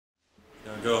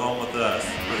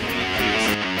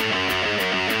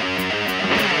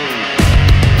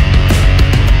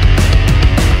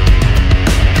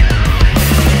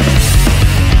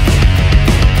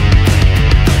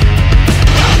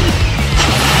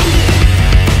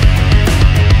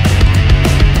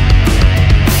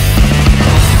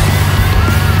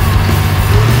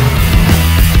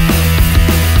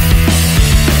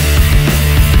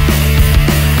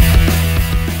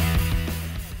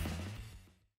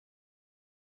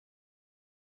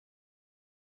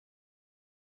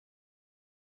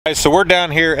So we're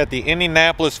down here at the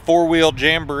Indianapolis four-wheel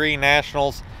Jamboree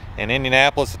Nationals in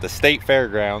Indianapolis at the State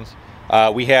Fairgrounds.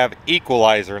 We have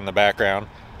Equalizer in the background.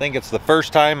 I think it's the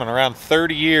first time in around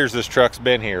 30 years this truck's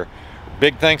been here.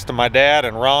 Big thanks to my dad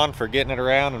and Ron for getting it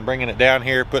around and bringing it down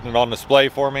here, putting it on display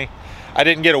for me. I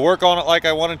didn't get to work on it like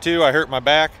I wanted to. I hurt my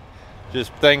back.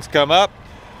 Just things come up.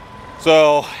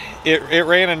 So it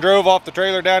ran and drove off the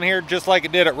trailer down here just like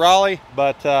it did at Raleigh,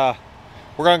 but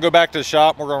we're gonna go back to the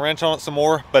shop. We're gonna wrench on it some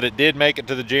more, but it did make it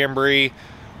to the Jamboree.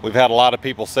 We've had a lot of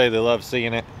people say they love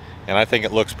seeing it, and I think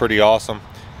it looks pretty awesome.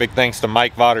 Big thanks to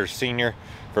Mike Vodders Sr.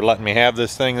 for letting me have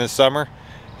this thing this summer.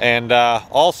 And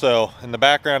also in the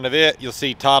background of it, you'll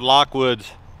see Todd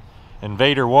Lockwood's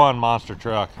Invader 1 monster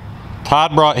truck.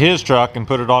 Todd brought his truck and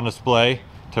put it on display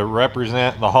to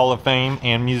represent the Hall of Fame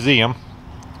and museum,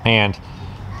 and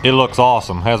it looks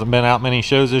awesome. Hasn't been out many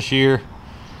shows this year.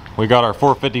 We got our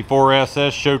 454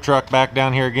 SS show truck back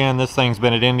down here again. This thing's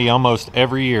been at Indy almost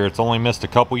every year. It's only missed a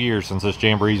couple years since this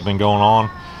Jamboree's been going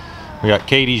on. We got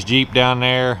Katie's Jeep down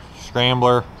there,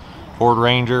 Scrambler, Ford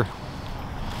Ranger,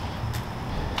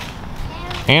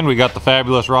 and we got the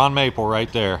fabulous Ron Maple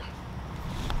right there.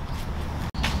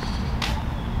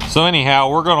 So anyhow,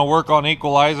 we're going to work on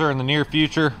Equalizer in the near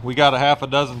future. We got a half a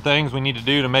dozen things we need to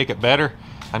do to make it better.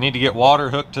 I need to get water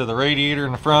hooked to the radiator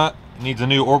in the front. It needs a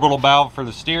new orbital valve for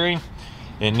the steering.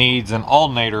 It needs an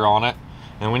alternator on it,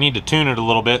 and we need to tune it a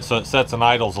little bit so it sets and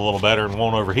idles a little better and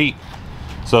won't overheat.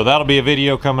 So that'll be a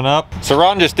video coming up. So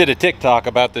Ron just did a TikTok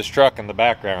about this truck in the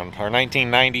background, our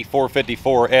 1990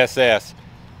 454 SS,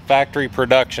 factory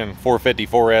production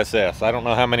 454 SS. I don't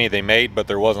know how many they made, but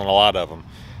there wasn't a lot of them.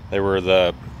 They were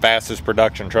the fastest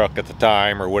production truck at the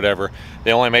time or whatever.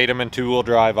 They only made them in two-wheel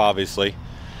drive, obviously.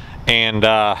 And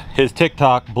his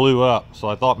TikTok blew up, so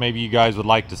I thought maybe you guys would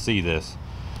like to see this.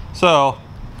 So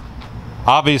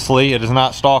obviously it is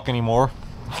not stock anymore.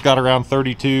 It's got around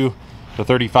 32 to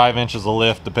 35 inches of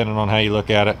lift depending on how you look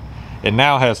at it. It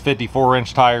now has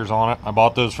 54-inch tires on it. I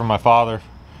bought those from my father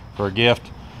for a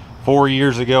gift 4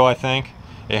 years ago, I think.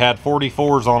 It had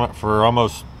 44s on it for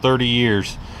almost 30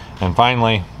 years, and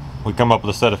finally we come up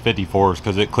with a set of 54s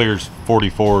because it clears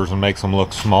 44s and makes them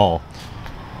look small.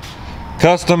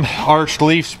 Custom arched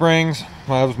leaf springs,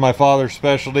 that was my father's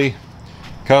specialty.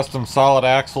 Custom solid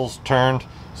axles turned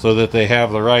so that they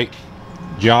have the right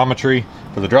geometry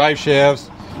for the drive shafts.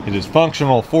 It is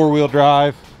functional four-wheel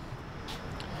drive.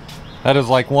 That is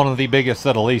like one of the biggest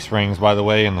set of leaf springs, by the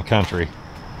way, in the country.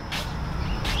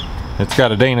 It's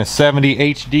got a Dana 70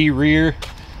 HD rear,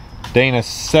 Dana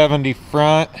 70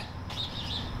 front,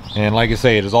 and like I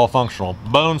say, it is all functional.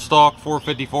 Bone stock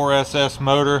 454 SS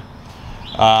motor.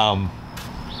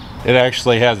 It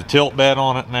actually has a tilt bed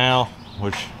on it now,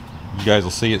 which you guys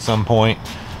will see at some point.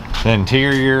 The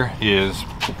interior is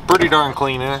pretty darn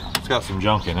clean in it. It's got some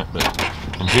junk in it, but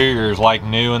the interior is like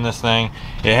new in this thing.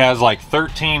 It has like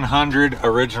 1,300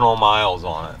 original miles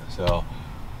on it, so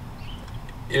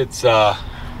it's a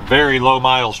very low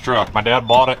miles truck. My dad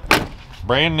bought it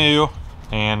brand new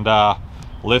and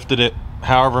lifted it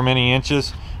however many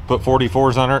inches, put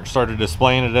 44s under it, started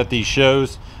displaying it at these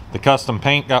shows. The custom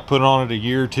paint got put on it a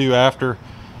year or two after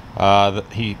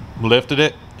he lifted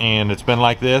it, and it's been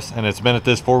like this, and it's been at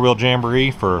this four-wheel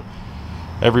Jamboree for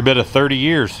every bit of 30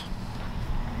 years.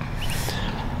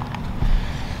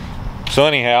 So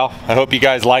anyhow, I hope you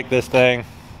guys like this thing.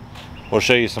 We'll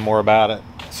show you some more about it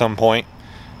at some point.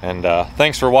 And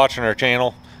thanks for watching our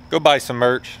channel. Go buy some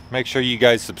merch. Make sure you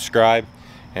guys subscribe.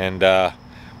 And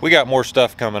we got more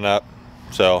stuff coming up,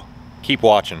 so keep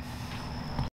watching.